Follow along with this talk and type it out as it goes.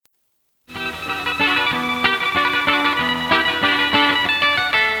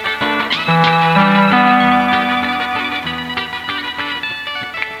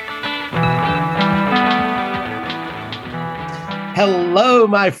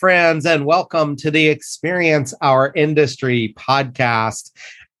my friends, and welcome to the Experience Our Industry podcast.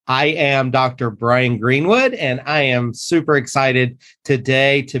 I am Dr. Brian Greenwood, and I am super excited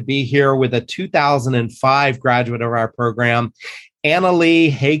today to be here with a 2005 graduate of our program,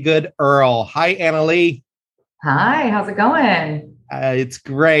 Annalee Haygood Earl. Hi, Annalee. Hi, how's it going? It's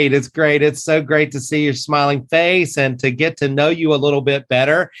great. It's great. It's so great to see your smiling face and to get to know you a little bit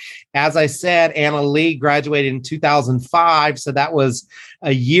better. As I said, Annalee graduated in 2005. So that was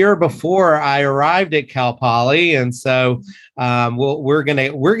a year before I arrived at Cal Poly. And so we're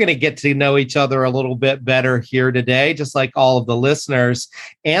gonna get to know each other a little bit better here today, just like all of the listeners.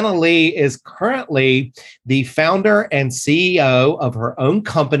 Annalee is currently the founder and CEO of her own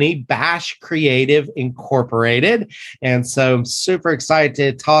company, Bash Creative Incorporated. And so I'm super excited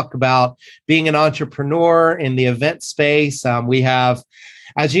to talk about being an entrepreneur in the event space. We have,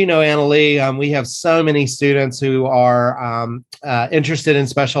 as you know, Annalee, we have so many students who are interested in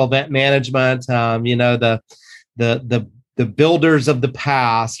special event management. The builders of the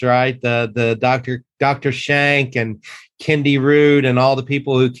past, right? The Dr. Shank and Kendi Root and all the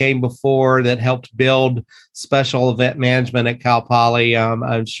people who came before that helped build special event management at Cal Poly.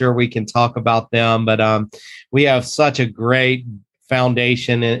 I'm sure we can talk about them, but we have such a great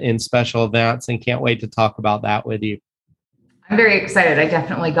foundation in special events, and can't wait to talk about that with you. I'm very excited. I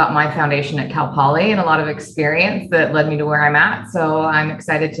definitely got my foundation at Cal Poly and a lot of experience that led me to where I'm at. So I'm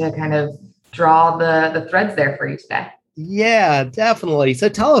excited to kind of draw the threads there for you today. Yeah, definitely. So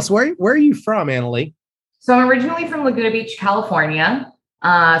tell us, where are you from, Annalee? So I'm originally from Laguna Beach, California,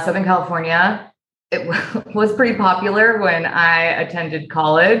 Southern California. It was pretty popular when I attended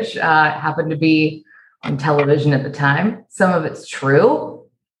college. It happened to be on television at the time. Some of it's true,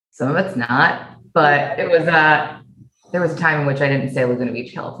 some of it's not. But it was there was a time in which I didn't say Laguna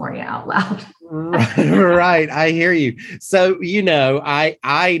Beach, California out loud. Right. I hear you. So,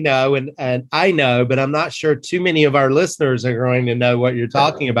 I know, and I know, but I'm not sure too many of our listeners are going to know what you're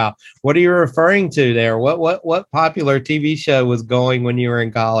talking about. What are you referring to there? What popular TV show was going when you were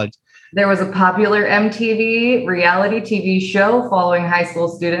in college? There was a popular MTV reality TV show following high school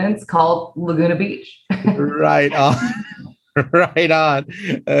students called Laguna Beach. Right on. Right on.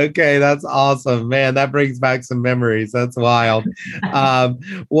 Okay, that's awesome, man. That brings back some memories. That's wild.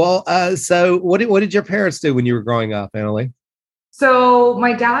 So what did your parents do when you were growing up, Annalee? So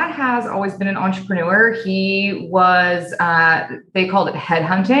my dad has always been an entrepreneur. He was, they called it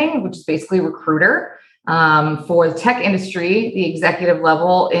headhunting, which is basically recruiter for the tech industry, the executive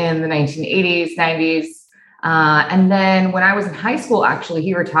level in the 1980s, 90s. And then when I was in high school, actually,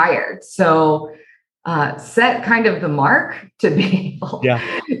 he retired. So set kind of the mark to be able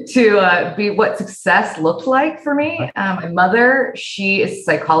to be what success looked like for me. My mother, she is a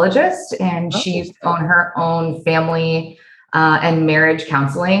psychologist, and she used to own her own family and marriage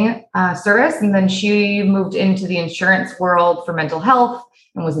counseling service. And then she moved into the insurance world for mental health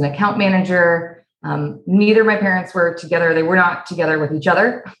and was an account manager. Neither of my parents were together. They were not together with each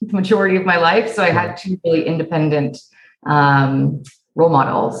other the majority of my life. So I had two really independent role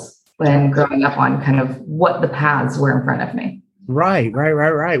models when growing up on kind of what the paths were in front of me. Right.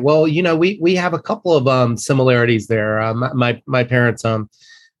 Well, we have a couple of similarities there. My parents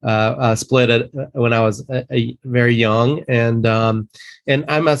split when I was very young, and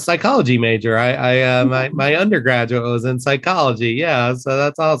I'm a psychology major. My undergraduate was in psychology. Yeah, so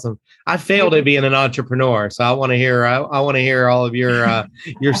that's awesome. I failed at being an entrepreneur, so I want to hear all of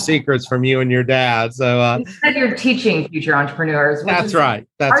your secrets from you and your dad. So instead, you're teaching future entrepreneurs. That's right.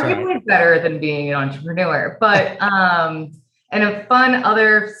 That's arguably better than being an entrepreneur, but. And a fun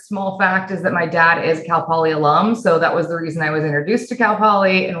other small fact is that my dad is a Cal Poly alum. So that was the reason I was introduced to Cal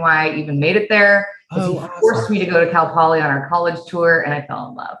Poly and why I even made it there. He forced me to go to Cal Poly on our college tour, and I fell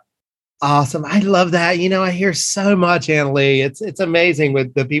in love. Awesome. I love that. I hear so much, Annalee. It's amazing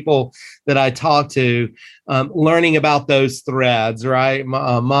with the people that I talk to, learning about those threads, right?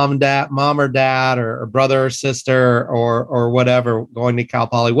 Mom or dad, or brother or sister, or whatever, going to Cal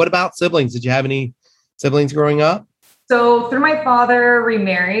Poly. What about siblings? Did you have any siblings growing up? So through my father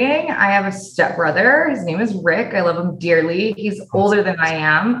remarrying, I have a stepbrother. His name is Rick. I love him dearly. He's older than I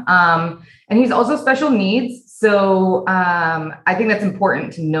am. And he's also special needs. So I think that's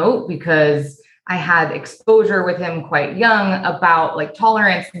important to note because I had exposure with him quite young about like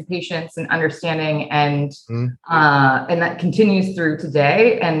tolerance and patience and understanding. And that continues through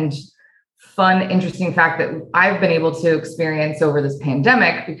today. And fun, interesting fact that I've been able to experience over this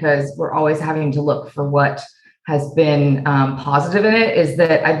pandemic, because we're always having to look for what has been positive in it, is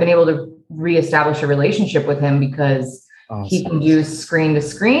that I've been able to reestablish a relationship with him because he can do screen to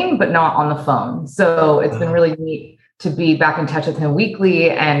screen, but not on the phone. So it's been really neat to be back in touch with him weekly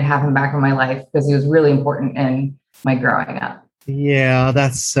and have him back in my life because he was really important in my growing up. Yeah,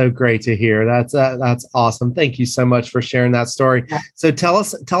 that's so great to hear. That's awesome. Thank you so much for sharing that story. Yeah. So tell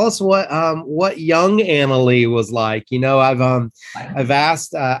us what young Annalee was like. I've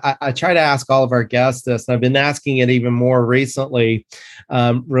asked. I try to ask all of our guests this, and I've been asking it even more recently,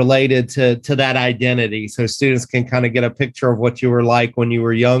 related to that identity, so students can kind of get a picture of what you were like when you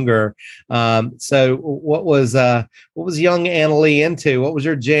were younger. So what was young Annalee into? What was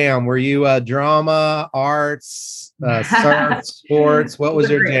your jam? Were you drama, arts? Surf, sports, what was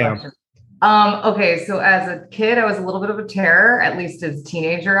your jam? Okay, so as a kid, I was a little bit of a terror, at least as a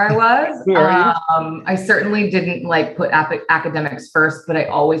teenager I was. Who are you? I certainly didn't like put academics first, but I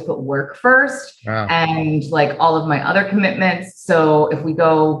always put work first. Wow. And like all of my other commitments. So if we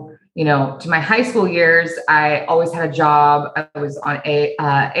go, to my high school years, I always had a job. I was on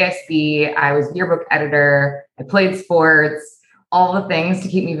ASB. I was yearbook editor. I played sports. All the things to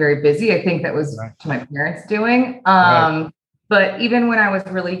keep me very busy. I think that was to my parents doing. But even when I was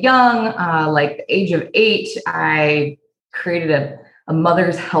really young, like the age of 8, I created a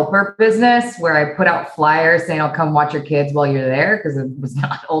mother's helper business where I put out flyers saying, I'll come watch your kids while you're there, because I was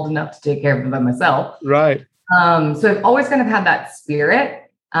not old enough to take care of them by myself. Right. So I've always kind of had that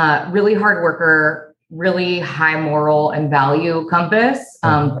spirit, really hard worker, really high moral and value compass.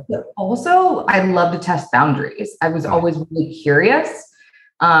 But also, I love to test boundaries. I was always really curious.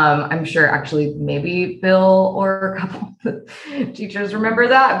 I'm sure actually maybe Bill or a couple of teachers remember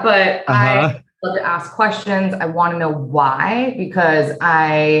that, but I love to ask questions. I want to know why, because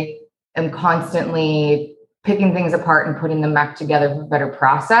I am constantly picking things apart and putting them back together for a better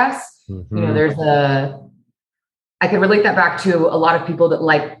process. Mm-hmm. I could relate that back to a lot of people that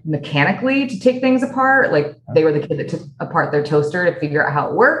like mechanically to take things apart. Like they were the kid that took apart their toaster to figure out how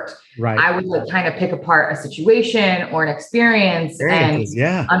it worked. Right. I would like kind of pick apart a situation or an experience and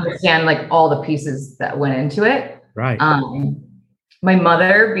understand like all the pieces that went into it. Right. My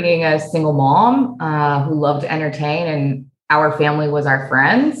mother, being a single mom who loved to entertain, and our family was our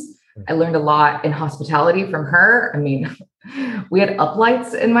friends. I learned a lot in hospitality from her. I mean, we had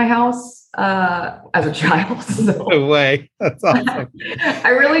uplights in my house as a child. So. No way. That's awesome. I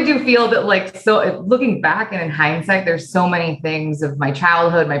really do feel that so looking back and in hindsight, there's so many things of my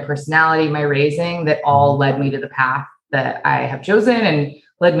childhood, my personality, my raising that all led me to the path that I have chosen and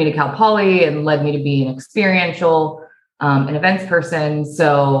led me to Cal Poly and led me to be an experiential an events person.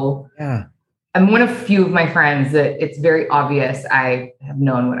 So I'm one of few of my friends that it's very obvious I have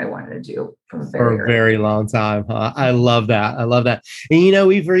known what I wanted to do for a very long time. I love that. I love that.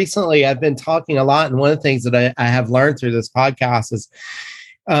 And, I've been talking a lot. And one of the things that I have learned through this podcast is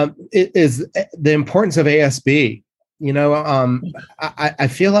the importance of ASB. I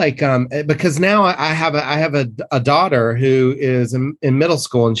feel like because now I have a daughter who is in middle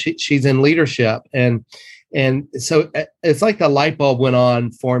school, and she's in leadership, and so it's like the light bulb went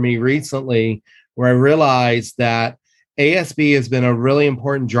on for me recently, where I realized that ASB has been a really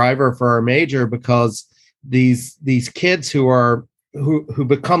important driver for our major, because these kids who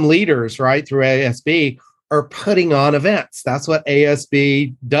become leaders, right, through ASB are putting on events. That's what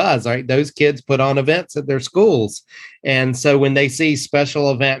ASB does, right? Those kids put on events at their schools. And so when they see special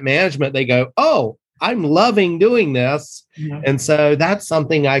event management, they go, oh, I'm loving doing this. Mm-hmm. And so that's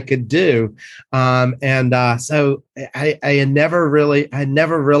something I could do. So I never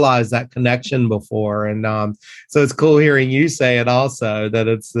realized that connection before. And so it's cool hearing you say it also, that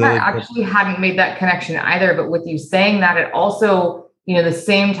it's I actually hadn't made that connection either. But with you saying that, it also, the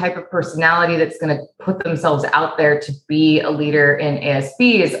same type of personality that's going to put themselves out there to be a leader in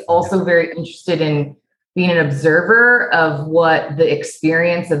ASB is also very interested in being an observer of what the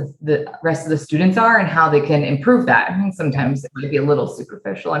experience of the rest of the students are and how they can improve that. I mean, sometimes it might be a little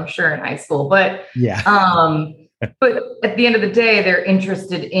superficial, I'm sure, in high school, but but at the end of the day, they're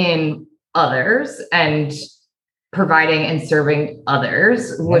interested in others and providing and serving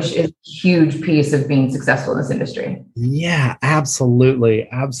others, which is a huge piece of being successful in this industry. Yeah, absolutely.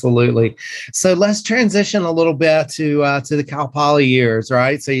 Absolutely. So let's transition a little bit to the Cal Poly years,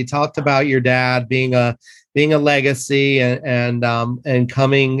 right? So you talked about your dad being a legacy and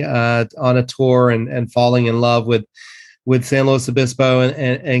coming on a tour and falling in love with San Luis Obispo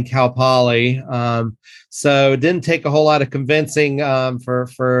and Cal Poly. So it didn't take a whole lot of convincing for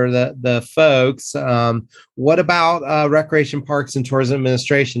the folks. What about Recreation Parks and Tourism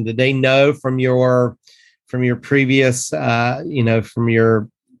Administration? Did they know from your previous, from your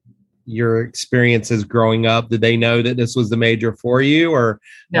your experiences growing up? Did they know that this was the major for you, or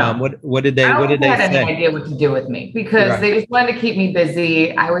No. what did they I don't say? had any idea what to do with me because they just wanted to keep me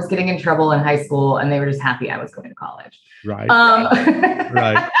busy. I was getting in trouble in high school and they were just happy I was going to college. Right.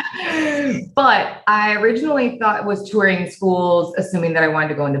 Right. But I originally thought was touring schools, assuming that I wanted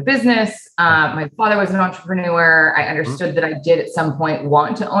to go into business. My father was an entrepreneur. I understood that I did at some point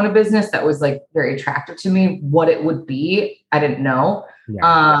want to own a business that was like very attractive to me. What it would be, I didn't know.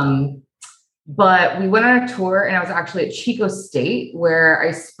 Yeah. But we went on a tour and I was actually at Chico State where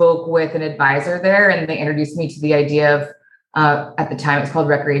I spoke with an advisor there and they introduced me to the idea of, at the time it was called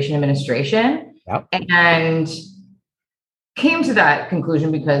Recreation Administration. Yep. And came to that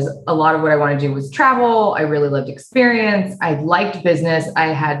conclusion because a lot of what I wanted to do was travel. I really loved experience. I liked business.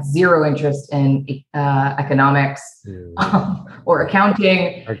 I had zero interest in economics or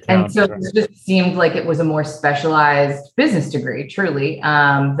accounting. And so it just seemed like it was a more specialized business degree, truly,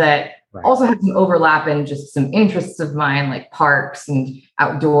 that also had some overlap in just some interests of mine, like parks and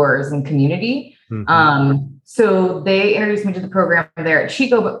outdoors and community. So they introduced me to the program there at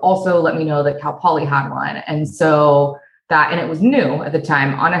Chico, but also let me know that Cal Poly had one. And so and it was new at the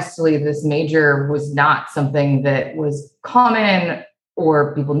time. Honestly, this major was not something that was common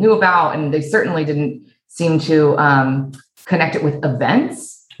or people knew about, and they certainly didn't seem to connect it with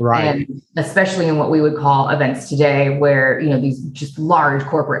events. Right. And especially in what we would call events today, where, these just large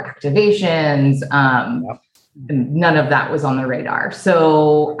corporate activations, none of that was on the radar.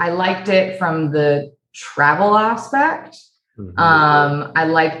 So I liked it from the travel aspect. I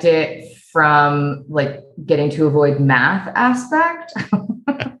liked it from like getting to avoid math aspect.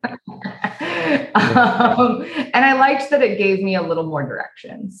 And I liked that it gave me a little more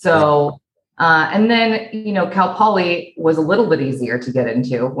direction. So, and then, Cal Poly was a little bit easier to get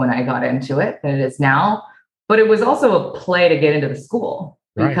into when I got into it than it is now, but it was also a play to get into the school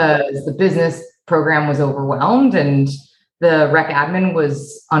because the business program was overwhelmed and the rec admin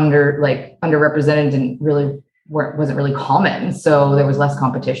was underrepresented and really wasn't really common. So there was less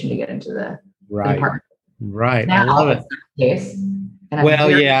competition to get into the department. Right. Now, I love it. Case.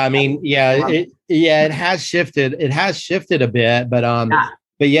 Well, yeah, I mean, it has shifted. It has shifted a bit, but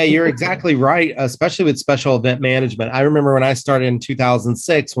you're exactly right, especially with special event management. I remember when I started in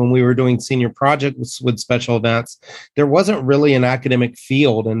 2006, when we were doing senior projects with special events, there wasn't really an academic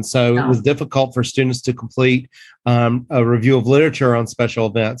field. And so it was difficult for students to complete a review of literature on special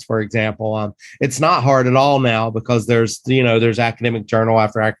events, for example. It's not hard at all now because there's academic journal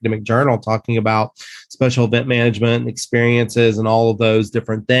after academic journal talking about special event management and experiences and all of those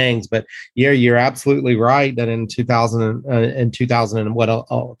different things. But yeah, you're absolutely right that in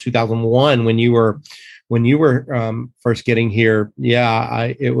 2001, when you were first getting here,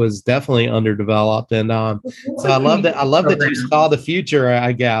 it was definitely underdeveloped. And so I love that you saw the future,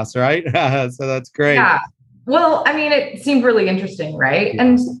 I guess, right? So that's great. Yeah. Well, I mean, it seemed really interesting, right?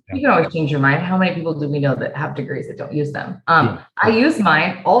 And you can always change your mind. How many people do we know that have degrees that don't use them? I use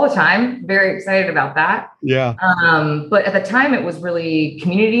mine all the time. Very excited about that. Yeah. But at the time, it was really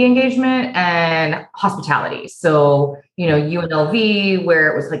community engagement and hospitality. So, UNLV,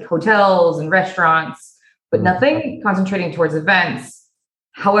 where it was like hotels and restaurants, but nothing concentrating towards events.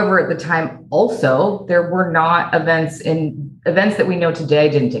 However, at the time, also, there were not events that we know today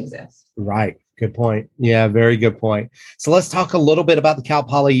didn't exist. Right. Good point. Yeah, very good point. So let's talk a little bit about the Cal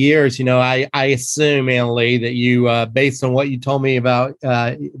Poly years. I assume, Annalee, that you, based on what you told me about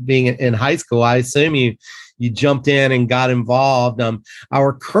being in high school, I assume you jumped in and got involved.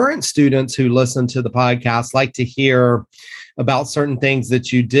 Our current students who listen to the podcast like to hear about certain things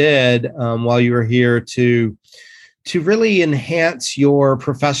that you did while you were here to really enhance your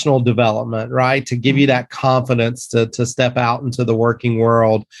professional development, right? To give you that confidence to step out into the working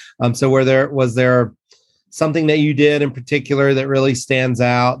world. So was there something that you did in particular that really stands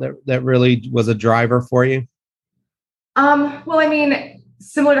out, that really was a driver for you? Well, I mean,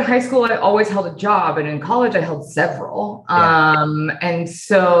 similar to high school, I always held a job, and in college I held several. And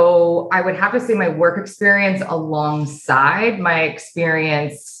so I would have to say my work experience alongside my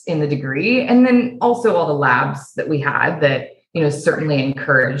experience in the degree, and then also all the labs that we had that, certainly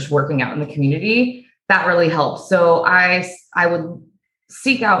encouraged working out in the community, that really helped. So I would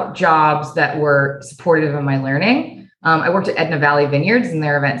seek out jobs that were supportive of my learning. I worked at Edna Valley Vineyards in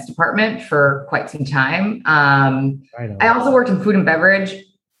their events department for quite some time. I also worked in food and beverage.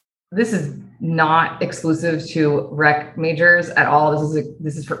 This is not exclusive to rec majors at all.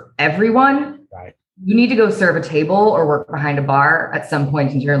 This is for everyone. Right. You need to go serve a table or work behind a bar at some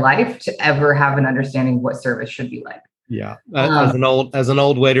point in your life to ever have an understanding of what service should be like. Yeah, as an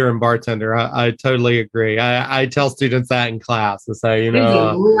old waiter and bartender, I totally agree. I tell students that in class to say, It is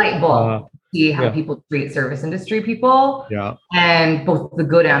a light bulb to see how yeah, people treat service industry people, yeah, and both the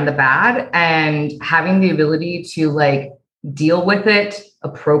good and the bad, and having the ability to like deal with it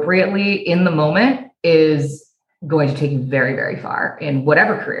appropriately in the moment is going to take you very, very far in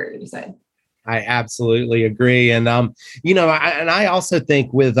whatever career you decide. I absolutely agree. And I also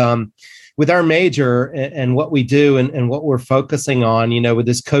think with our major and what we do and what we're focusing on, with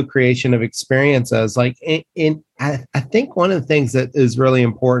this co-creation of experiences, like I think one of the things that is really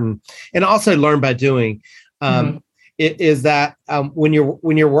important, and also learn by doing, is that when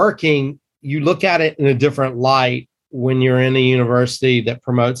you're working, you look at it in a different light when you're in a university that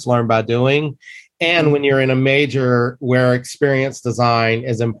promotes learn by doing. And when you're in a major where experience design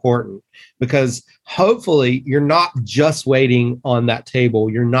is important, because hopefully you're not just waiting on that table.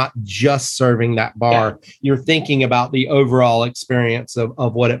 You're not just serving that bar. Yeah. You're thinking about the overall experience of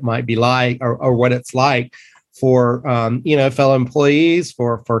what it might be like or what it's like for, fellow employees,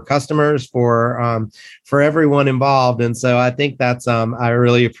 for customers, for everyone involved. And so I think that's, I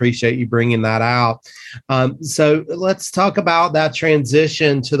really appreciate you bringing that out. So let's talk about that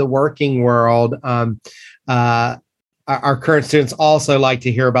transition to the working world. Our current students also like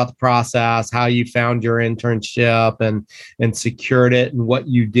to hear about the process, how you found your internship and secured it, and what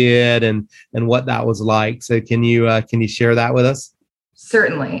you did and what that was like. So can you share that with us?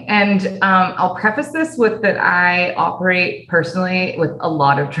 Certainly. And I'll preface this with that I operate personally with a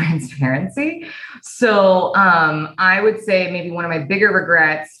lot of transparency. So I would say maybe one of my bigger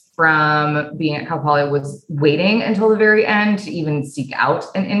regrets from being at Cal Poly was waiting until the very end to even seek out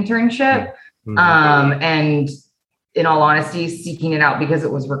an internship. And in all honesty, seeking it out because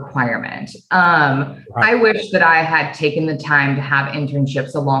it was a requirement. I wish that I had taken the time to have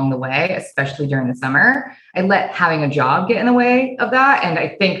internships along the way, especially during the summer. I let having a job get in the way of that. And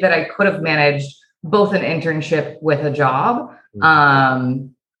I think that I could have managed both an internship with a job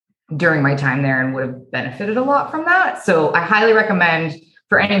during my time there and would have benefited a lot from that. So I highly recommend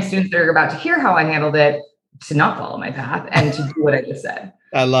for any students that are about to hear how I handled it to not follow my path and to do what I just said.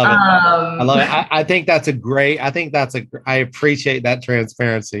 I love it. I love it. I think I appreciate that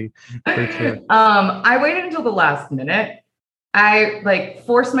transparency for sure. I waited until the last minute. I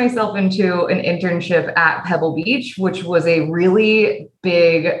forced myself into an internship at Pebble Beach, which was a really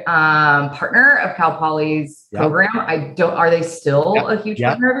big partner of Cal Poly's program. Are they still a huge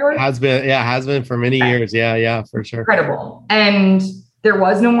partner of yours? Has been for many years. Yeah, for sure. Incredible. And there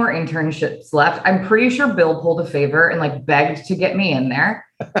was no more internships left. I'm pretty sure Bill pulled a favor and begged to get me in there.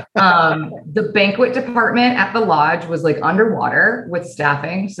 The banquet department at the lodge was underwater with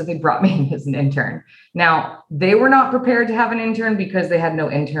staffing. So they brought me in as an intern. Now they were not prepared to have an intern because they had no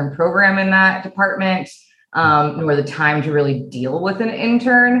intern program in that department, nor the time to really deal with an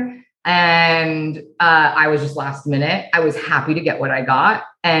intern. And I was just last minute. I was happy to get what I got.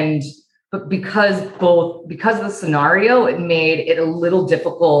 But because of the scenario, it made it a little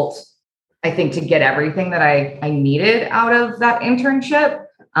difficult, I think, to get everything that I needed out of that internship.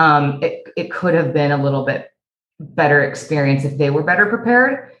 It could have been a little bit better experience if they were better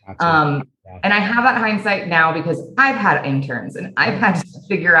prepared. And I have that hindsight now because I've had interns and I've had to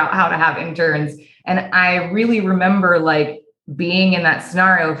figure out how to have interns. And I really remember being in that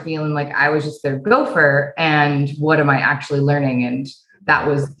scenario, feeling like I was just their gopher and what am I actually learning? And that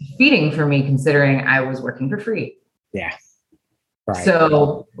was defeating for me, considering I was working for free. Yeah. Right.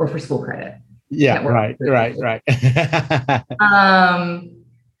 So, or for school credit. Yeah. Right.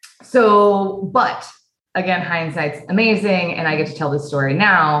 But again, hindsight's amazing. And I get to tell this story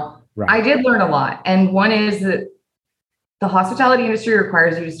now. Right. I did learn a lot. And one is that the hospitality industry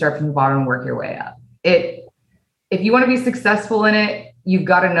requires you to start from the bottom and work your way up. If you want to be successful in it, you've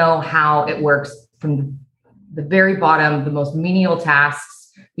got to know how it works from the very bottom, the most menial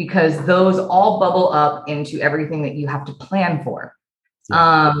tasks, because those all bubble up into everything that you have to plan for.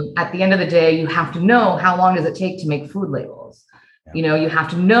 At the end of the day, you have to know how long does it take to make food labels. Yeah. You have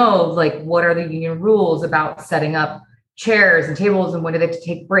to know what are the union rules about setting up chairs and tables and when do they have to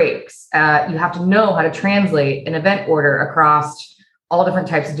take breaks. You have to know how to translate an event order across all different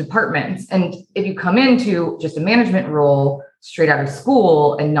types of departments. And if you come into just a management role straight out of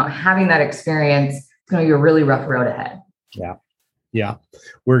school and not having that experience, going to be a really rough road ahead. Yeah.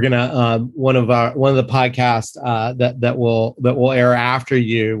 We're gonna one of the podcasts that will air after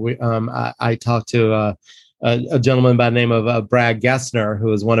you. I talked to a gentleman by the name of Brad Gessner,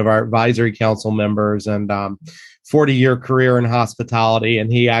 who is one of our advisory council members, and 40-year career in hospitality,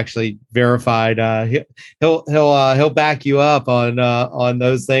 and he actually verified. He'll back you up on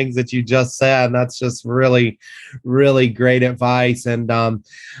those things that you just said. And that's just really, really great advice. And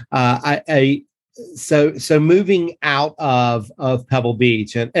so moving out of Pebble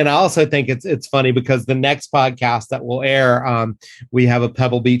Beach, and I also think it's funny because the next podcast that will air, we have a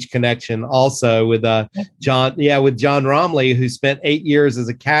Pebble Beach connection also with John Romley, who spent 8 years as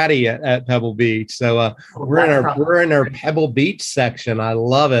a caddy at Pebble Beach. So we're in our Pebble Beach section. I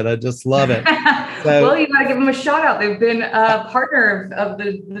love it. I just love it. So, well, you got to give them a shout out. They've been a partner of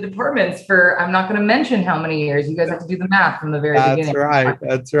the departments for, I'm not going to mention how many years. You guys have to do the math from the very beginning.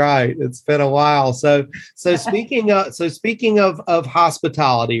 That's right. It's been a while. So speaking of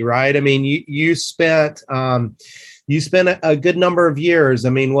hospitality, right? I mean, you spent a good number of years.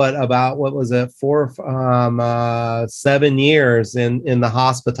 I mean, what was it, 7 years in the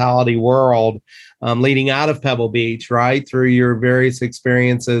hospitality world, leading out of Pebble Beach, right? Through your various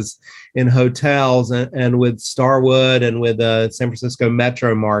experiences in hotels and with Starwood and with the San Francisco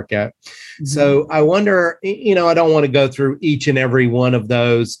metro market. Mm-hmm. So I wonder, I don't want to go through each and every one of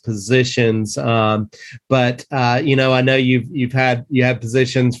those positions, but I know you had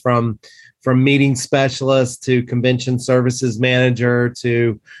positions from meeting specialist to convention services manager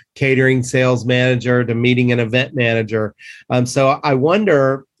to catering sales manager to meeting and event manager. So I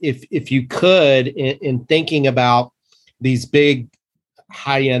wonder if you could, in thinking about these big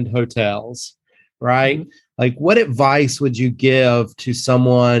high-end hotels, right? Mm-hmm. Like, what advice would you give to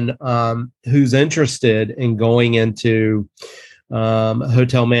someone who's interested in going into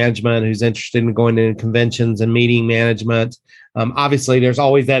hotel management, who's interested in going into conventions and meeting management? Obviously, there's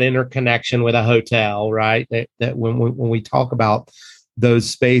always that interconnection with a hotel, right? That when we talk about those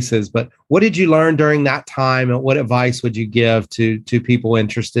spaces, but what did you learn during that time, and what advice would you give to people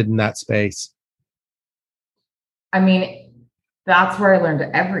interested in that space? I mean, that's where I learned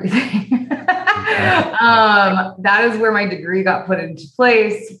everything. That is where my degree got put into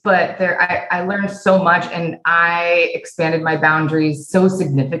place. But I learned so much, and I expanded my boundaries so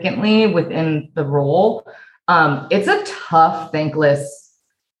significantly within the role. It's a tough, thankless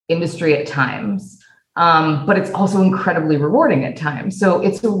industry at times, but it's also incredibly rewarding at times. So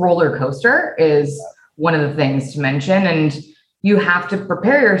it's a roller coaster is one of the things to mention. And you have to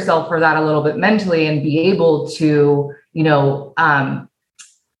prepare yourself for that a little bit mentally and be able to,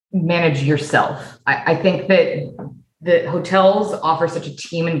 manage yourself. I think that the hotels offer such a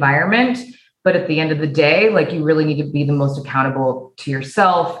team environment, but at the end of the day, like, you really need to be the most accountable to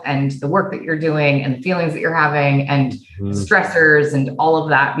yourself and the work that you're doing and the feelings that you're having and stressors and all of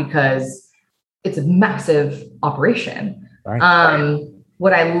that, because it's a massive operation. Right.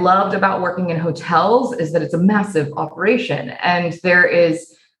 What I loved about working in hotels is that it's a massive operation, and there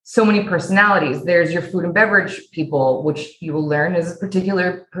is so many personalities. There's your food and beverage people, which you will learn is a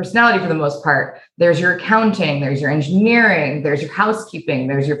particular personality for the most part. There's your accounting, there's your engineering, there's your housekeeping,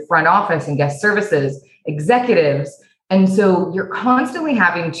 there's your front office and guest services, executives. And so you're constantly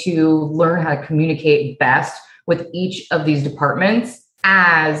having to learn how to communicate best with each of these departments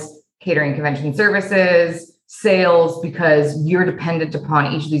as catering, convention services, sales, because you're dependent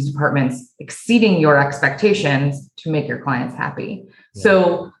upon each of these departments exceeding your expectations to make your clients happy. Yeah.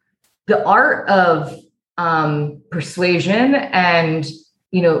 So the art of persuasion and,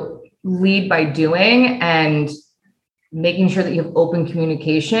 lead by doing and making sure that you have open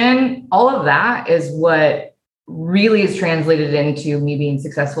communication, all of that is what really is translated into me being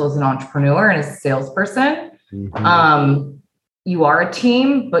successful as an entrepreneur and as a salesperson. Mm-hmm. You are a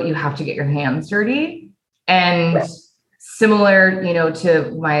team, but you have to get your hands dirty. And similar,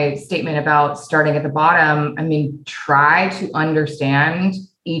 to my statement about starting at the bottom, I mean, try to understand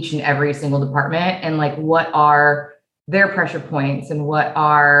each and every single department and like what are their pressure points and what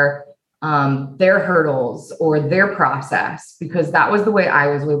are their hurdles or their process, because that was the way I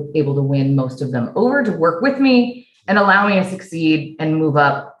was able to win most of them over, to work with me and allow me to succeed and move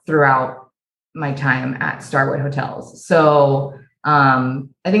up throughout my time at Starwood Hotels. So I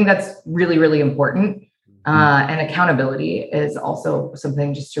think that's really, really important. And accountability is also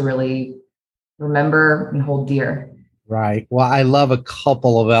something just to really remember and hold dear. Right. Well, I love a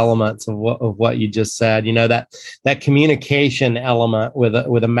couple of elements of what you just said. That communication element with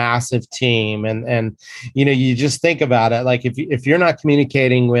a massive team, and you just think about it. Like if you're not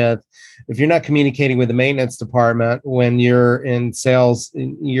communicating with the maintenance department when you're in sales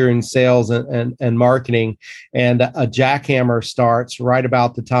and marketing, and a jackhammer starts right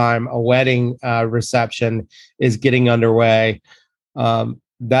about the time a wedding reception is getting underway,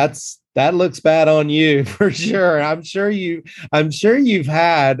 that looks bad on you for sure. I'm sure you've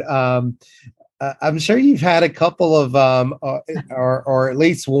had I'm sure you've had a couple of, or at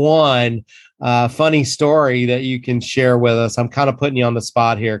least one funny story that you can share with us. I'm kind of putting you on the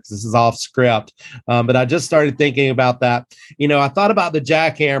spot here because this is off script, but I just started thinking about that. I thought about the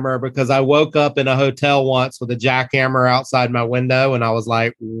jackhammer because I woke up in a hotel once with a jackhammer outside my window, and I was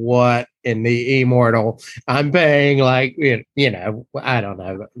like, "What in the immortal? I'm paying like, I don't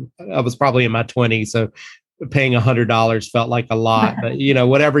know. I was probably in my 20s, so paying $100 felt like a lot, but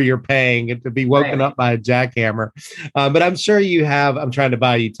whatever you're paying to be woken up by a jackhammer. But I'm sure you have. I'm trying to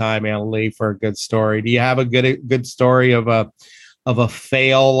buy you time, Anna-Lee, for a good story. Do you have a good story of a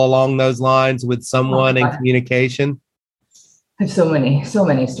fail along those lines with someone in communication? I have so many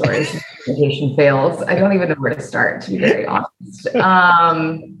stories of communication fails. I don't even know where to start, to be very honest.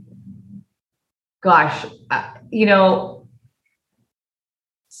 Gosh,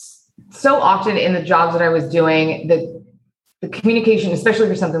 so often in the jobs that I was doing, the communication, especially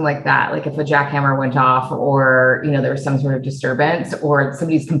for something like that, like if a jackhammer went off or, there was some sort of disturbance or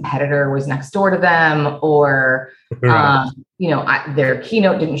somebody's competitor was next door to them or, their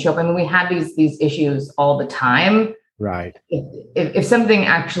keynote didn't show up. I mean, we had these issues all the time. Right. If something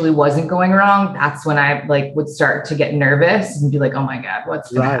actually wasn't going wrong, that's when I would start to get nervous and be like, oh my God,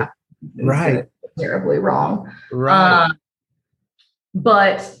 what's going to happen? Right. Terribly wrong. Right.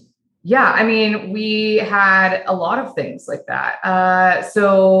 But yeah, I mean, we had a lot of things like that.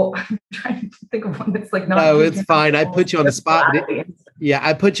 So I'm trying to think of one that's like not. No, it's fine. I put you on the spot. Yeah,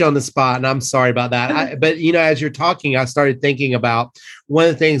 I put you on the spot, and I'm sorry about that. But as you're talking, I started thinking about one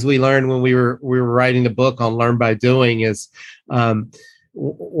of the things we learned when we were writing the book on Learn by Doing is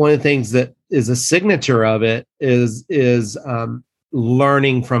one of the things that is a signature of it is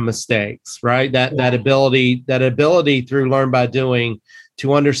learning from mistakes, right? That ability through Learn by Doing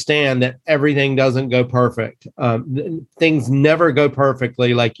to understand that everything doesn't go perfect. Things never go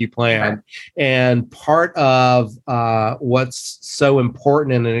perfectly like you planned. Right. And part of what's so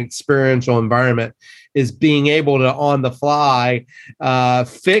important in an experiential environment is being able to, on the fly,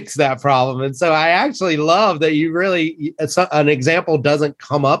 fix that problem. And so I actually love that you really, an example doesn't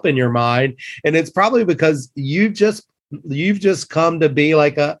come up in your mind. And it's probably because you've just come to be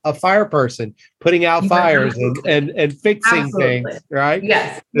like a fire person, putting out fires and fixing things, right?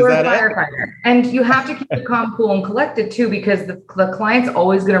 Yes, you're a firefighter. And you have to keep it calm, cool, and collected too, because the client's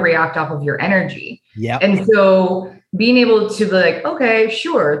always going to react off of your energy. Yeah. And so being able to be like, okay,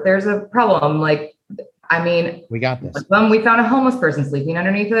 sure, there's a problem. We got this. We found a homeless person sleeping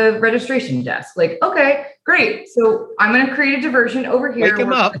underneath a registration desk. Okay, great. So I'm going to create a diversion over here. Wake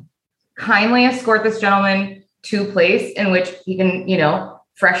him up. Kindly escort this gentleman to a place in which he can,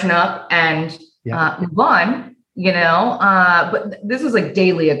 freshen up and move on, but this was like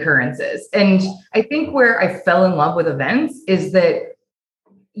daily occurrences. And I think where I fell in love with events is that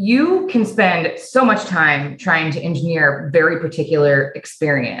you can spend so much time trying to engineer a very particular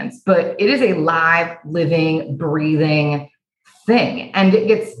experience, but it is a live, living, breathing thing. And it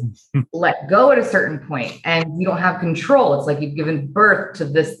gets let go at a certain point and you don't have control. It's like you've given birth to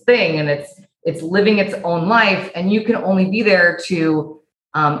this thing and it's living its own life, and you can only be there to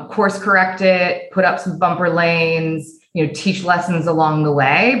course correct it, put up some bumper lanes, teach lessons along the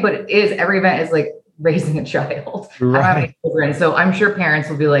way. But every event is like raising a child. Right. I don't have any children, so I'm sure parents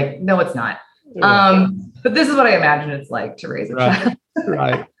will be like, no, it's not. But this is what I imagine it's like to raise a child.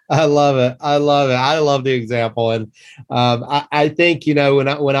 Right. I love it. I love the example. And I think,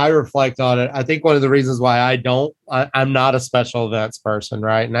 when I reflect on it, I think one of the reasons why I'm not a special events person,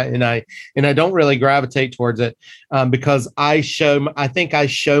 right? And I don't really gravitate towards it because I think I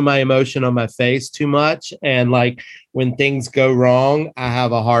show my emotion on my face too much. And when things go wrong, I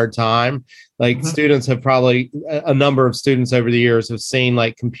have a hard time. Students have a number of students over the years have seen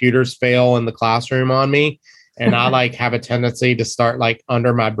computers fail in the classroom on me. And I have a tendency to start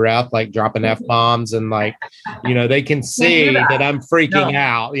under my breath, dropping F-bombs and they can see that I'm freaking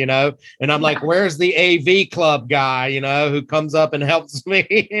out, and I'm like, where's the AV club guy, who comes up and helps me,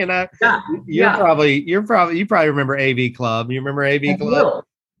 You probably remember AV Club. You remember AV Club?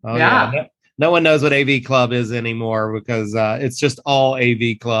 Oh yeah. No one knows what AV Club is anymore because it's just all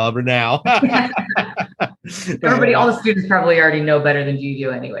AV Club now. All the students probably already know better than you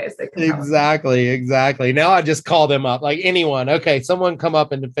do anyways. Exactly. Now I just call them up, anyone. Okay, someone come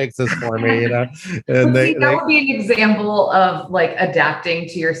up and fix this for me, And that would be an example of adapting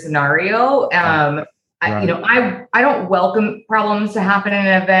to your scenario. I don't welcome problems to happen in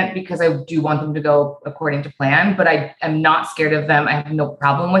an event because I do want them to go according to plan, but I am not scared of them. I have no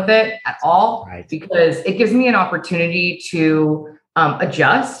problem with it at all, right, because it gives me an opportunity to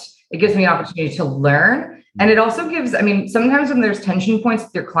adjust. It gives me an opportunity to learn. And it also gives, I mean, sometimes when there's tension points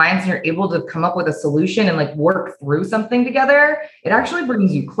with your clients and you're able to come up with a solution and like work through something together, it actually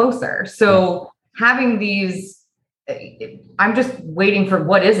brings you closer. So having these, I'm just waiting for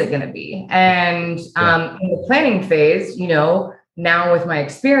what is it going to be. And in the planning phase, you know, now with my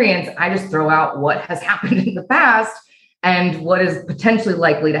experience, I just throw out what has happened in the past and what is potentially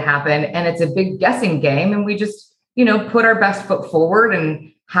likely to happen. And it's a big guessing game. And we just, you know, put our best foot forward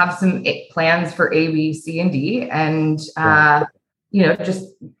and have some plans for A, B, C, and D. And, you know, just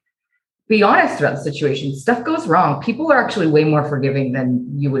be honest about the situation. Stuff goes wrong. People are actually way more forgiving than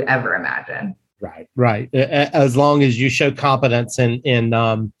you would ever imagine. Right. As long as you show competence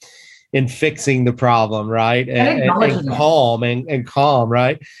in fixing the problem, right? And calm and calm,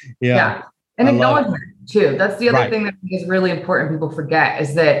 right? Yeah. And acknowledgement too. That's the other thing that is really important. People forget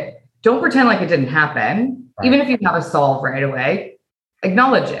is that don't pretend like it didn't happen. Right. Even if you have a solve right away,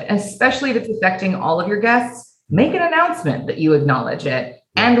 acknowledge it. Especially if it's affecting all of your guests, make an announcement that you acknowledge it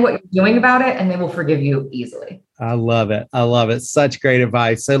and what you're doing about it, and they will forgive you easily. I love it. Such great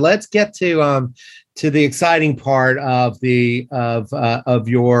advice. So let's get to the exciting part of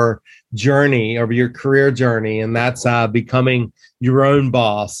your journey, of your career journey, and that's becoming your own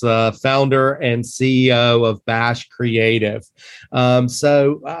boss, founder and CEO of Bash Creative.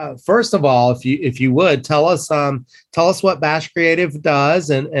 So first of all, if you would tell us what Bash Creative does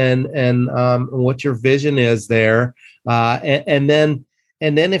and what your vision is there, and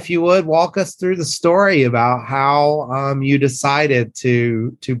then if you would walk us through the story about how you decided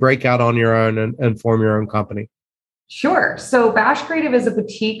to break out on your own and form your own company. Sure. So Bash Creative is a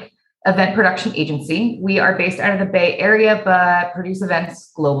boutique event production agency. We are based out of the Bay Area, but produce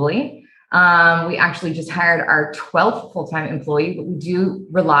events globally. We actually just hired our 12th full-time employee, but we do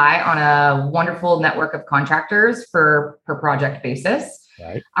rely on a wonderful network of contractors per project basis.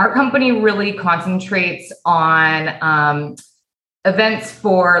 Right. Our company really concentrates on events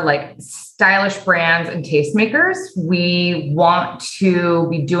for like stylish brands and tastemakers. We want to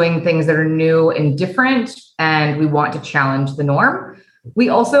be doing things that are new and different, and we want to challenge the norm. We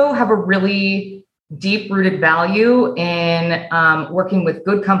also have a really deep-rooted value in working with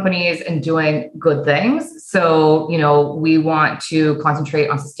good companies and doing good things. So, you know, we want to concentrate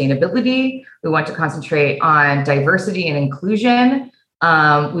on sustainability. We want to concentrate on diversity and inclusion.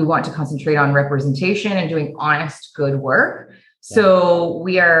 We want to concentrate on representation and doing honest, good work. So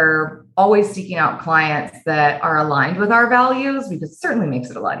we are always seeking out clients that are aligned with our values, because it certainly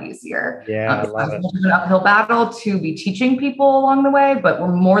makes it a lot easier. I love it. It's an uphill battle to be teaching people along the way, but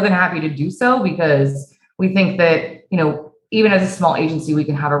we're more than happy to do so because we think that, you know, even as a small agency, we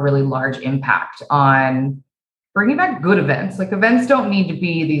can have a really large impact on bringing back good events. Like events don't need to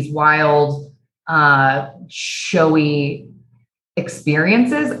be these wild, showy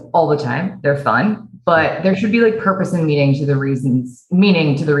experiences all the time. They're fun. But there should be like purpose and meaning to the reasons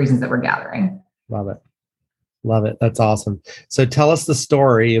that we're gathering. Love it. That's awesome. So tell us the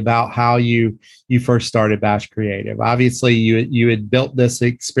story about how you first started Bash Creative. Obviously, you had built this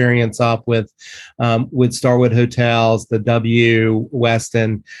experience up with Starwood Hotels, the W,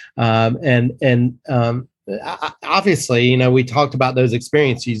 Westin, and obviously, you know, we talked about those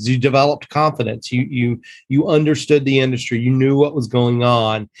experiences. You developed confidence. You understood the industry. You knew what was going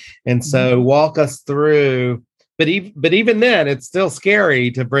on, and so walk us through. But even then, it's still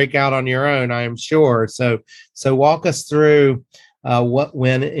scary to break out on your own, I am sure. So walk us through what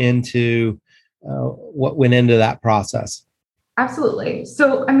went into that process. Absolutely.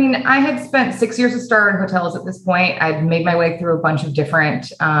 So, I mean, I had spent 6 years at Starwood Hotels at this point. I'd made my way through a bunch of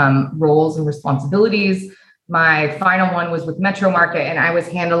different roles and responsibilities. My final one was with Metro Market, and I was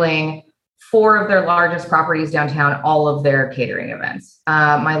handling 4 of their largest properties downtown, all of their catering events.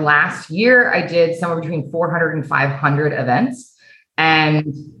 My last year, I did somewhere between 400 and 500 events. And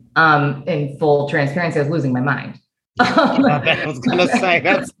in full transparency, I was losing my mind. I was going to say,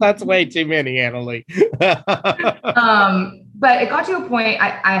 that's way too many, Annalee. But it got to a point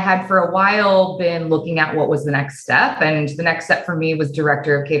I had for a while been looking at what was the next step. And the next step for me was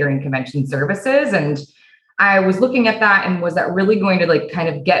Director of Catering Convention Services. And I was looking at that, and was that really going to like kind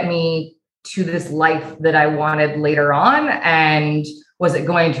of get me to this life that I wanted later on? And was it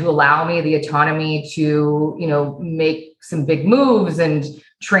going to allow me the autonomy to, you know, make some big moves and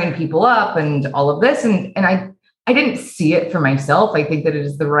train people up and all of this? And I didn't see it for myself. I think that it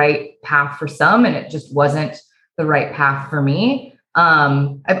is the right path for some, and it just wasn't the right path for me.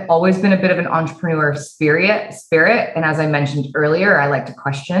 I've always been a bit of an entrepreneur spirit. And as I mentioned earlier, I like to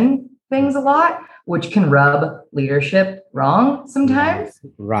question things a lot, which can rub leadership wrong sometimes.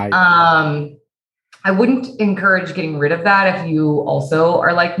 Right. I wouldn't encourage getting rid of that if you also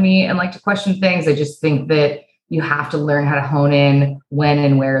are like me and like to question things. I just think that you have to learn how to hone in when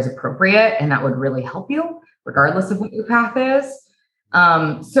and where is appropriate, and that would really help you, regardless of what your path is.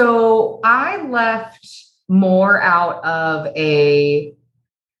 So I left more out of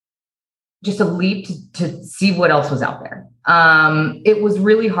just a leap to see what else was out there. It was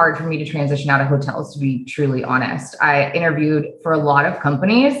really hard for me to transition out of hotels, to be truly honest. I interviewed for a lot of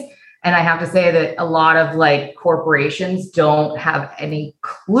companies, and I have to say that a lot of like corporations don't have any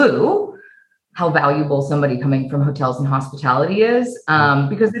clue how valuable somebody coming from hotels and hospitality is,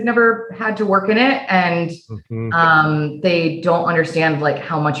 because they've never had to work in it. And they don't understand like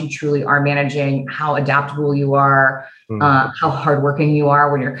how much you truly are managing, how adaptable you are, how hardworking you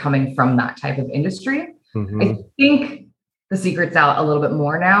are when you're coming from that type of industry. I think the secret's out a little bit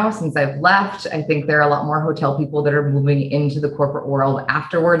more now since I've left. I think there are a lot more hotel people that are moving into the corporate world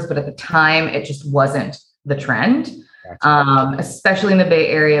afterwards, but at the time it just wasn't the trend. Especially in the Bay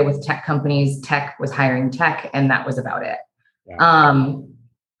Area with tech companies. Tech was hiring tech, and that was about it.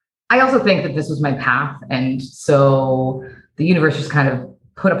 I also think that this was my path. And so the universe just kind of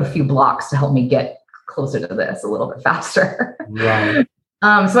put up a few blocks to help me get closer to this a little bit faster. Right.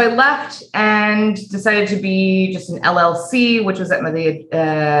 So I left and decided to be just an LLC, which was at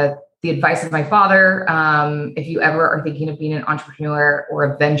the advice of my father. If you ever are thinking of being an entrepreneur or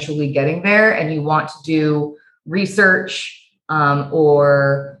eventually getting there and you want to do research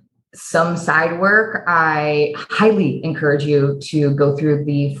or some side work, I highly encourage you to go through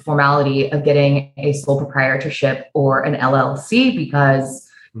the formality of getting a sole proprietorship or an LLC, because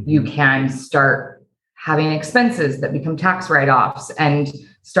you can start having expenses that become tax write-offs and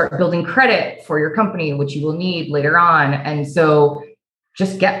start building credit for your company, which you will need later on. And so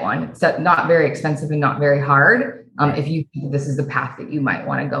just get one. It's not very expensive and not very hard if you think this is the path that you might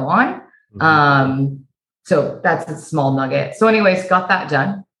want to go on. So that's a small nugget. So anyways, got that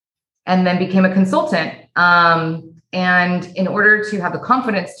done and then became a consultant. And in order to have the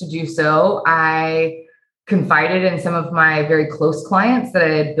confidence to do so, I confided in some of my very close clients that I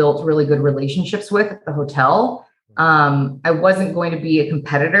had built really good relationships with at the hotel. I wasn't going to be a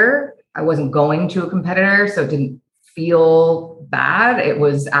competitor. I wasn't going to a competitor, so it didn't feel bad. It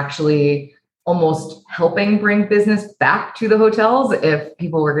was actually almost helping bring business back to the hotels if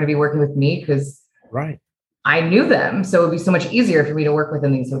people were going to be working with me, because I knew them. So it would be so much easier for me to work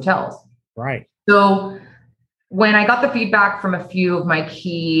within these hotels. Right. So when I got the feedback from a few of my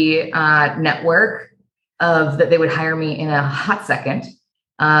key network of that they would hire me in a hot second,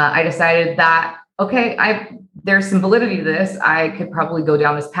 I decided that, okay, there's some validity to this. I could probably go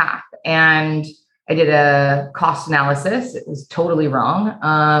down this path. And I did a cost analysis. It was totally wrong.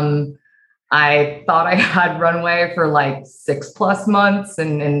 I thought I had runway for like 6+ months.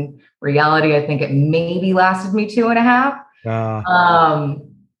 And in reality, I think it maybe lasted me 2.5.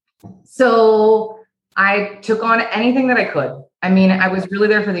 So I took on anything that I could. I mean, I was really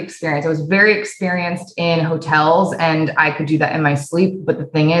there for the experience. I was very experienced in hotels and I could do that in my sleep. But the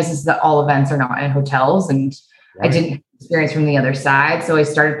thing is that all events are not in hotels, and I didn't have experience from the other side. So I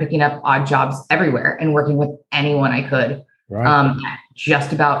started picking up odd jobs everywhere and working with anyone I could, at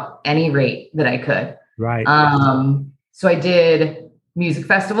just about any rate that I could. So I did music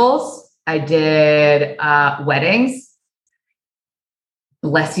festivals. I did weddings.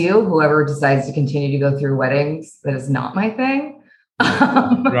 Bless you, whoever decides to continue to go through weddings. That is not my thing.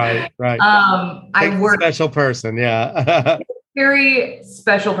 I work special person. Yeah. Very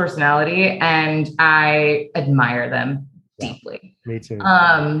special personality, and I admire them deeply. Me too.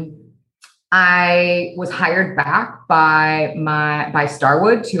 I was hired back by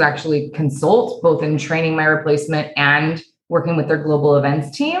Starwood to actually consult both in training my replacement and working with their global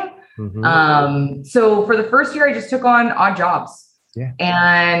events team. So for the first year, I just took on odd jobs.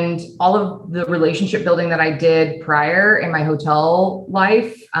 And all of the relationship building that I did prior in my hotel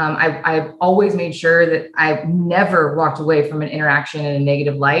life, I've always made sure that I've never walked away from an interaction in a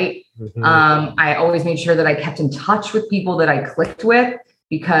negative light. I always made sure that I kept in touch with people that I clicked with,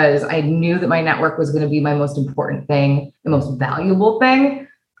 because I knew that my network was going to be my most important thing, the most valuable thing.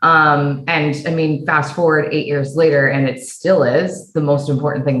 And I mean, fast forward 8 years later, and it still is the most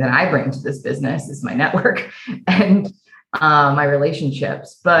important thing that I bring to this business is my network and my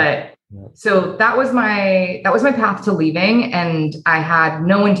relationships. But so that was my path to leaving. And I had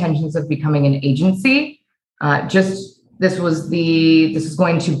no intentions of becoming an agency. This was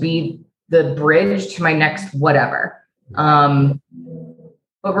going to be the bridge to my next whatever.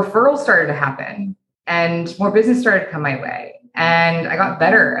 But referrals started to happen and more business started to come my way. And I got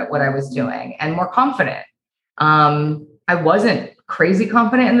better at what I was doing and more confident. I wasn't crazy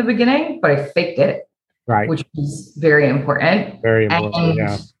confident in the beginning, but I faked it. Right. which is very important. Very important. And,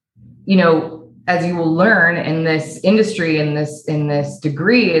 Yeah. you know, as you will learn in this industry, in this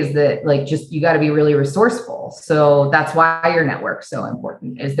degree, is that like, just, you got to be really resourceful. So that's why your network's so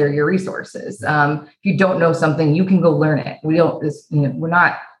important, is they're your resources. If you don't know something, you can go learn it. We're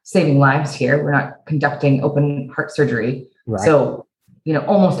not saving lives here. We're not conducting open heart surgery. Right. So,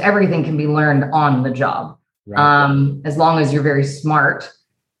 almost everything can be learned on the job. Right. As long as you're very smart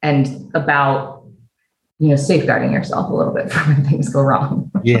and about, safeguarding yourself a little bit from when things go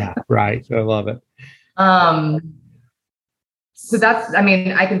wrong. Yeah, right. I love it. So that's,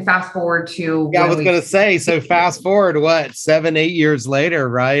 I can fast forward to. Yeah, I was going to say, so fast forward, what, 7-8 years later,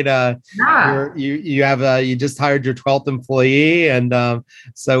 right? Yeah. You just hired your 12th employee. And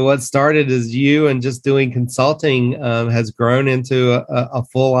so what started as you and just doing consulting has grown into a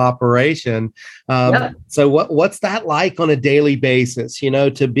full operation. Yep. So what's that like on a daily basis,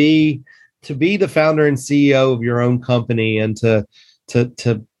 to be the founder and CEO of your own company, and to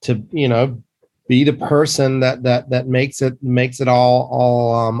be the person that makes it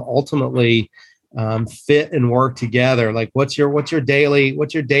all ultimately fit and work together? Like, what's your daily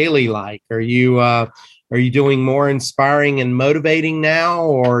like? Are you doing more inspiring and motivating now,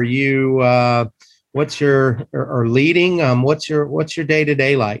 or are you leading? What's your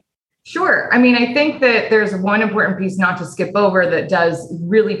day-to-day like? Sure. I think that there's one important piece not to skip over that does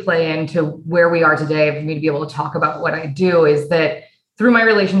really play into where we are today for me to be able to talk about what I do, is that through my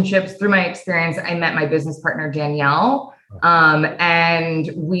relationships, through my experience, I met my business partner, Danielle,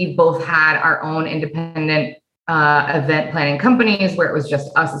 and we both had our own independent event planning companies where it was just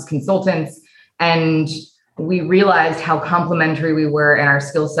us as consultants. And we realized how complementary we were in our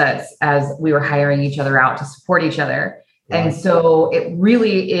skill sets as we were hiring each other out to support each other. And so it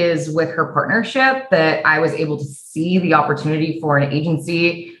really is with her partnership that I was able to see the opportunity for an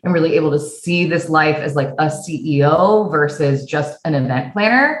agency and really able to see this life as like a CEO versus just an event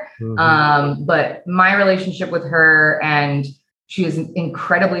planner. Mm-hmm. But my relationship with her, and she is an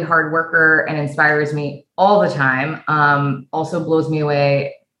incredibly hard worker and inspires me all the time. Also blows me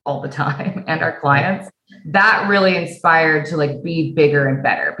away all the time, and our clients. That really inspired to like be bigger and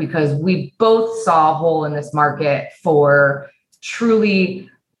better, because we both saw a hole in this market for truly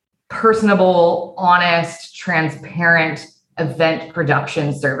personable, honest, transparent event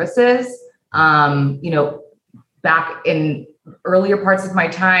production services. Back in earlier parts of my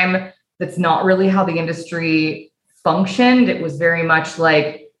time, that's not really how the industry functioned. It was very much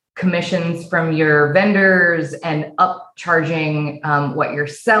like commissions from your vendors and upcharging what you're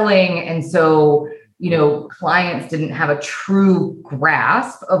selling. And so clients didn't have a true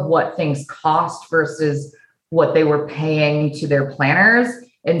grasp of what things cost versus what they were paying to their planners.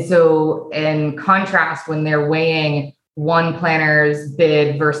 And so in contrast, when they're weighing one planner's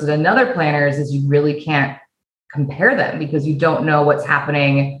bid versus another planner's, is you really can't compare them because you don't know what's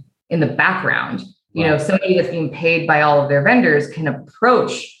happening in the background. Somebody that's being paid by all of their vendors can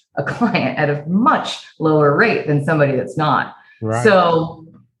approach a client at a much lower rate than somebody that's not. Right. So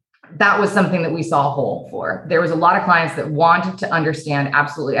that was something that we saw a hole for. There was a lot of clients that wanted to understand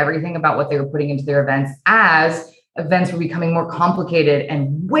absolutely everything about what they were putting into their events. As events were becoming more complicated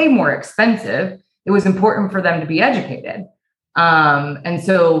and way more expensive, it was important for them to be educated. And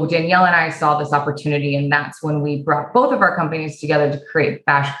so Danielle and I saw this opportunity, and that's when we brought both of our companies together to create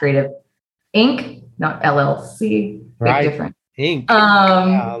Bash Creative Inc., not LLC. Big difference. Inc.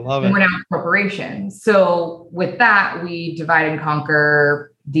 I love it. We're now a corporation. So with that, we divide and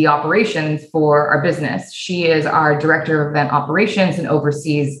conquer the operations for our business. She is our director of event operations and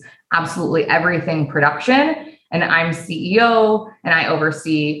oversees absolutely everything production. And I'm CEO, and I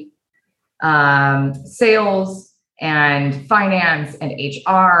oversee sales and finance and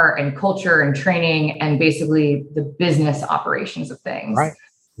H.R. and culture and training, and basically the business operations of things. Right.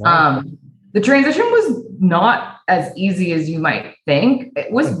 The transition was not as easy as you might think.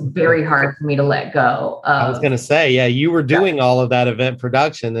 It was very hard for me to let go. I was going to say, yeah, you were doing all of that event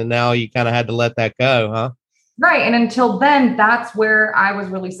production, and now you kind of had to let that go, huh? Right. And until then, that's where I was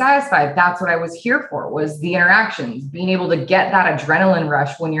really satisfied. That's what I was here for, was the interactions, being able to get that adrenaline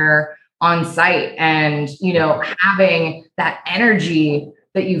rush when you're on site, and, having that energy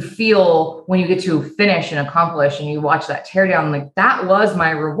that you feel when you get to finish and accomplish and you watch that teardown. Like, that was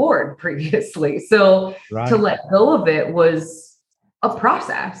my reward previously. So to let go of it was a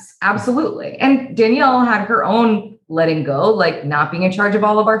process. Absolutely. And Danielle had her own letting go, like not being in charge of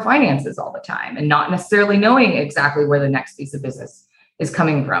all of our finances all the time and not necessarily knowing exactly where the next piece of business is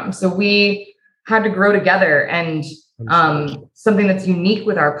coming from. So we had to grow together. And something that's unique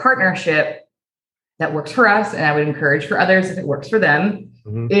with our partnership that works for us, and I would encourage for others if it works for them,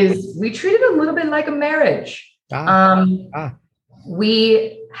 is we treat it a little bit like a marriage.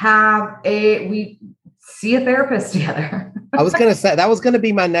 We see a therapist together. I was going to say, that was going to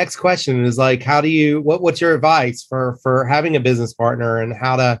be my next question, is like, what's your advice for having a business partner and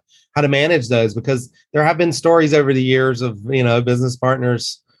how to manage those? Because there have been stories over the years of, business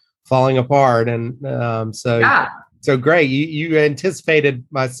partners falling apart. And so great. You anticipated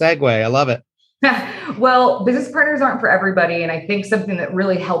my segue. I love it. Well, business partners aren't for everybody. And I think something that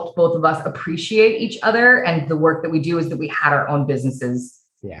really helped both of us appreciate each other and the work that we do is that we had our own businesses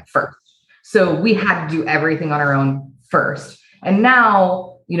first. So we had to do everything on our own first. And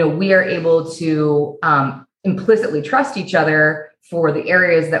now, we are able to implicitly trust each other for the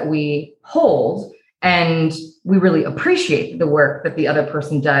areas that we hold. And we really appreciate the work that the other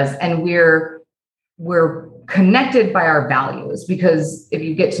person does. And we're connected by our values, because if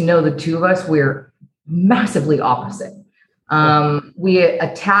you get to know the two of us, we're massively opposite. We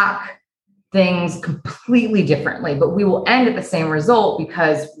attack things completely differently, but we will end at the same result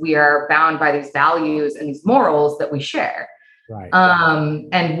because we are bound by these values and these morals that we share. Right.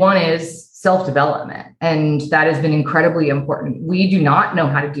 And one is self-development. And that has been incredibly important. We do not know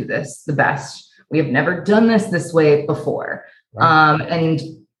how to do this the best. We have never done this way before. Right. And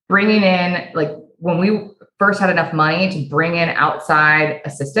bringing in, like, when we first had enough money to bring in outside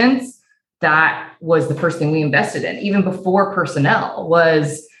assistance, that was the first thing we invested in. Even before personnel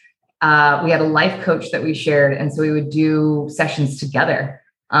was, we had a life coach that we shared. And so we would do sessions together.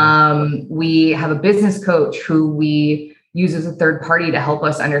 We have a business coach who we use as a third party to help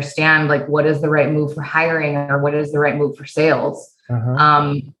us understand, like, what is the right move for hiring or what is the right move for sales.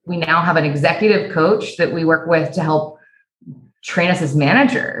 We now have an executive coach that we work with to help train us as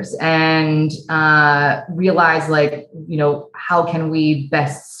managers and realize, like, how can we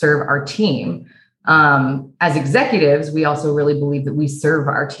best serve our team? As executives, we also really believe that we serve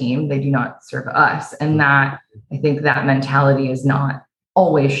our team. They do not serve us. And that, I think that mentality is not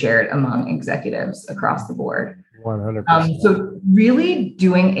always shared among executives across the board. 100%. So really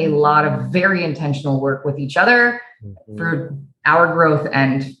doing a lot of very intentional work with each other for our growth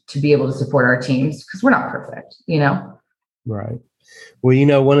and to be able to support our teams, because we're not perfect, Right.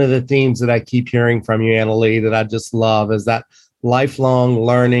 Well, one of the themes that I keep hearing from you, Anna-Lee, that I just love is that lifelong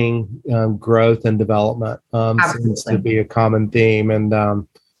learning, growth and development seems to be a common theme. And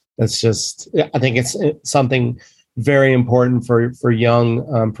I think it's something very important for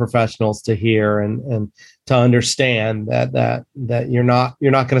young professionals to hear and to understand that you're not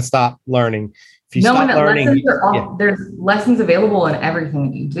going to stop learning. If you stop learning, there's lessons available in everything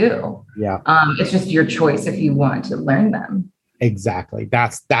that you do. Yeah. It's just your choice if you want to learn them. Exactly.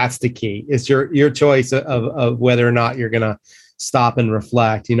 That's the key. It's your choice of whether or not you're going to stop and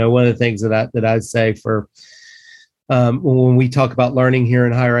reflect. One of the things that I say for when we talk about learning here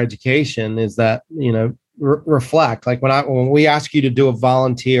in higher education is that, reflect. Like when we ask you to do a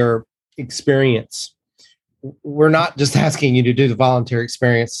volunteer experience, we're not just asking you to do the volunteer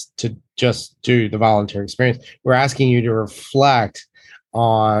experience to just do the volunteer experience. We're asking you to reflect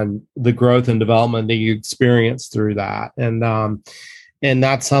on the growth and development that you experience through that. And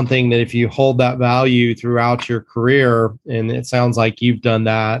that's something that if you hold that value throughout your career, and it sounds like you've done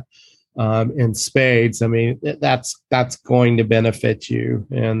that in spades, I mean, that's going to benefit you.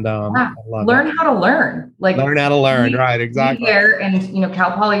 And learn how to learn. Learn how to learn. Right. Exactly. And,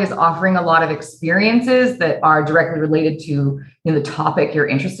 Cal Poly is offering a lot of experiences that are directly related to the topic you're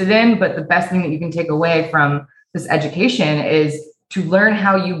interested in. But the best thing that you can take away from this education is to learn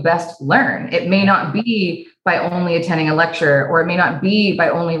how you best learn. It may not be by only attending a lecture, or it may not be by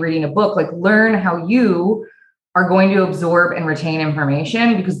only reading a book. Like, learn how you are going to absorb and retain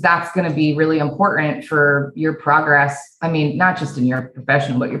information, because that's going to be really important for your progress. I mean, not just in your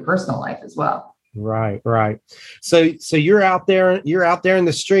professional, but your personal life as well. Right. So you're out there in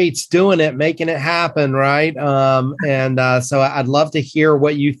the streets doing it, making it happen. Right. So I'd love to hear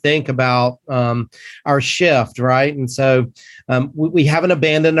what you think about our shift. Right. And so we haven't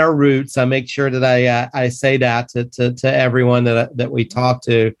abandoned our roots. I make sure that I say that to everyone that we talk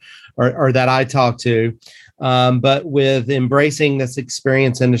to or that I talk to. But with embracing this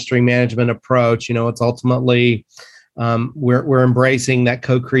experience industry management approach, it's ultimately we're embracing that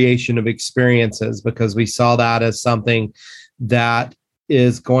co-creation of experiences, because we saw that as something that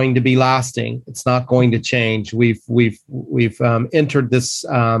is going to be lasting. It's not going to change. We've entered this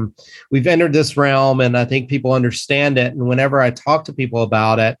realm, and I think people understand it. And whenever I talk to people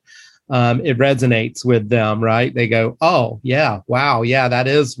about it, it resonates with them, right? They go, oh yeah, wow. Yeah, that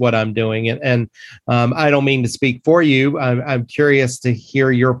is what I'm doing. And I don't mean to speak for you. I'm curious to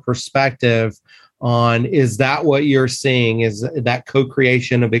hear your perspective on. Is that what you're seeing? Is that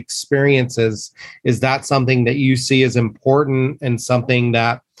co-creation of experiences? Is that something that you see as important and something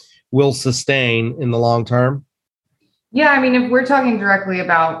that will sustain in the long term? Yeah, I mean, if we're talking directly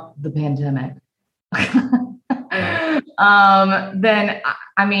about the pandemic, then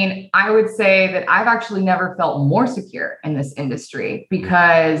I mean, I would say that I've actually never felt more secure in this industry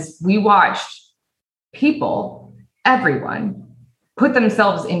because we watched people, everyone, put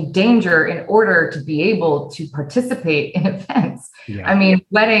themselves in danger in order to be able to participate in events. Yeah. I mean,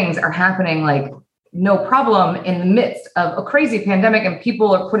 weddings are happening like no problem in the midst of a crazy pandemic, and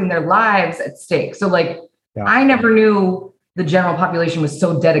people are putting their lives at stake. So like, yeah. I never knew the general population was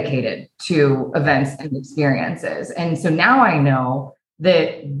so dedicated to events and experiences. And so now I know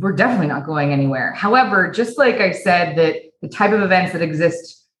that we're definitely not going anywhere. However, just like I said, that the type of events that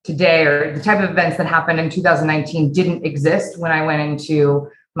exist today or the type of events that happened in 2019 didn't exist when I went into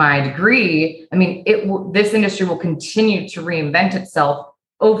my degree. I mean, this industry will continue to reinvent itself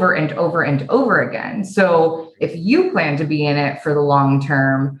over and over and over again. So if you plan to be in it for the long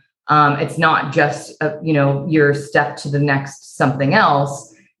term, it's not just your step to the next something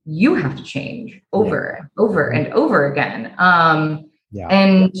else. You have to change over and over and over again,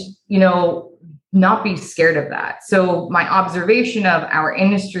 and not be scared of that. So my observation of our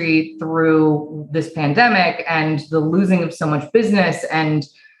industry through this pandemic and the losing of so much business, and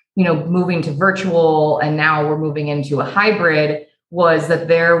moving to virtual, and now we're moving into a hybrid, was that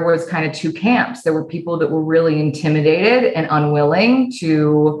there was kind of two camps. There were people that were really intimidated and unwilling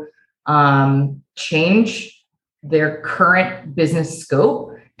to change their current business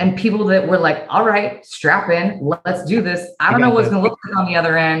scope, and people that were like, all right, strap in, let's do this. I don't know what's going to look like on the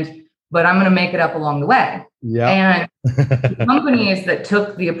other end, but I'm going to make it up along the way. Yeah. And companies that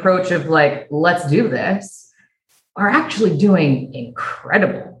took the approach of like, let's do this, are actually doing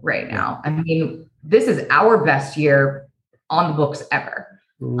incredible right now. I mean, this is our best year on the books ever.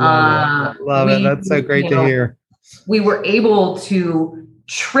 Love it. That's so great to hear. We were able to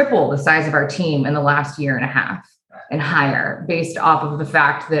triple the size of our team in the last year and a half and higher, based off of the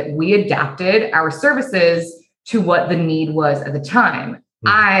fact that we adapted our services to what the need was at the time. Mm-hmm.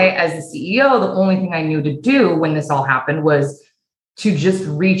 I, as the CEO, the only thing I knew to do when this all happened was to just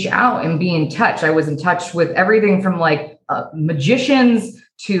reach out and be in touch. I was in touch with everything from like magicians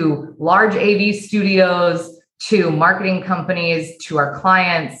to large AV studios to marketing companies to our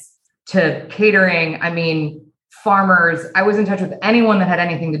clients to catering. I mean, farmers. I was in touch with anyone that had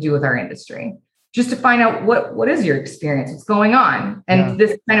anything to do with our industry, just to find out what is your experience, what's going on. And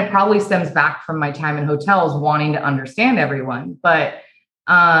this kind of probably stems back from my time in hotels, wanting to understand everyone. But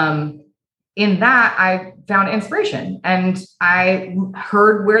in that, I found inspiration, and I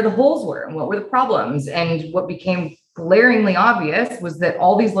heard where the holes were and what were the problems. And what became glaringly obvious was that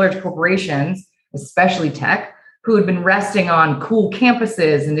all these large corporations, especially tech, who had been resting on cool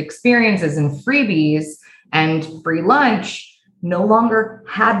campuses and experiences and freebies and free lunch, no longer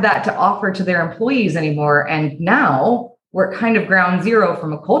had that to offer to their employees anymore. And now we're kind of ground zero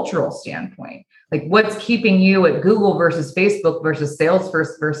from a cultural standpoint. Like, what's keeping you at Google versus Facebook versus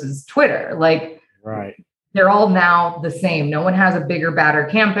Salesforce versus Twitter? Like, right. They're all now the same. No one has a bigger, badder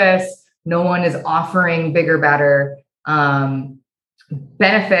campus. No one is offering bigger, badder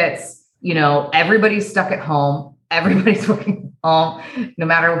benefits. Everybody's stuck at home. Everybody's working from home, no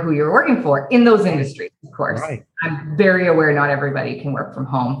matter who you're working for in those industries, of course. Right. I'm very aware not everybody can work from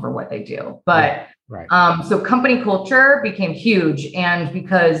home for what they do. But so company culture became huge. And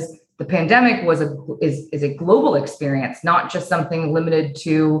because the pandemic is a global experience, not just something limited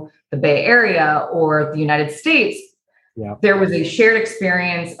to the Bay Area or the United States, there was a shared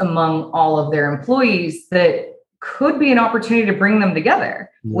experience among all of their employees that could be an opportunity to bring them together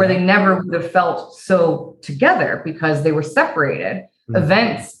where they never would have felt so together because they were separated. Mm-hmm.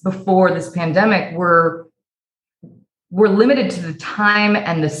 Events before this pandemic were limited to the time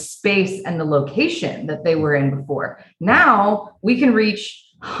and the space and the location that they were in before. Now we can reach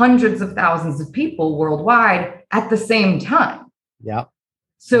hundreds of thousands of people worldwide at the same time. Yeah.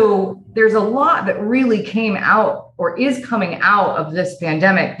 So there's a lot that really came out or is coming out of this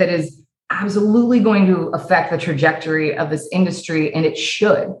pandemic that is absolutely going to affect the trajectory of this industry, and it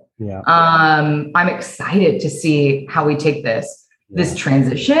should. Yeah. I'm excited to see how we take this. This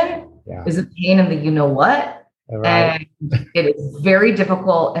transition is a pain in the you-know-what. Right. And it is very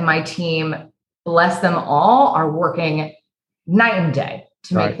difficult. And my team, bless them all, are working night and day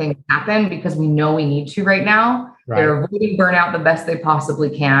to make things happen because we know we need to right now. Right. They're avoiding burnout the best they possibly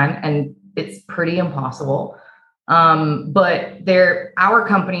can. And it's pretty impossible. But our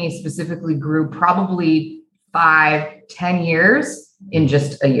company specifically grew probably 5-10 years in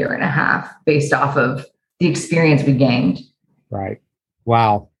just a year and a half based off of the experience we gained. Right.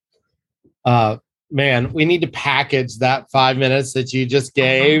 Wow. Man, we need to package that 5 minutes that you just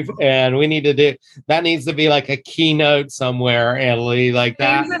gave, and we need to do that. Needs to be like a keynote somewhere, Annalee, like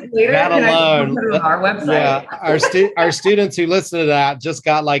that. That alone, on our website. Yeah, our students who listen to that just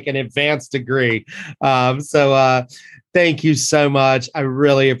got like an advanced degree. Thank you so much. I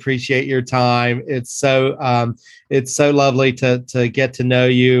really appreciate your time. It's so lovely to get to know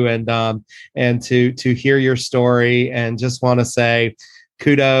you and to hear your story, and just want to say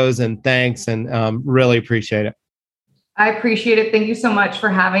kudos and thanks, and really appreciate it. I appreciate it. Thank you so much for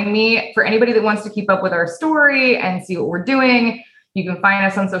having me. For anybody that wants to keep up with our story and see what we're doing, you can find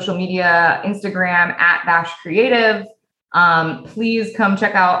us on social media, Instagram @BashCreative. Please come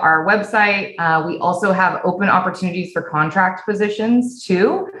check out our website. We also have open opportunities for contract positions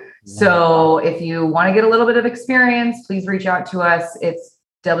too. So if you want to get a little bit of experience, please reach out to us. It's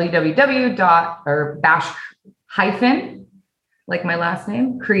www.bash- like my last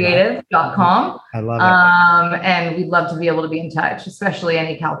name, creative.com. I love it. And we'd love to be able to be in touch, especially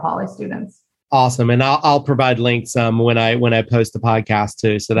any Cal Poly students. Awesome. And I'll provide links when I post the podcast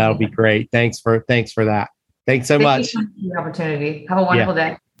too. So that'll be great. Thanks for that. Thanks so much. Thank you for the opportunity. Have a wonderful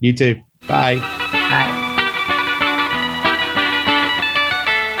day. You too. Bye. Bye.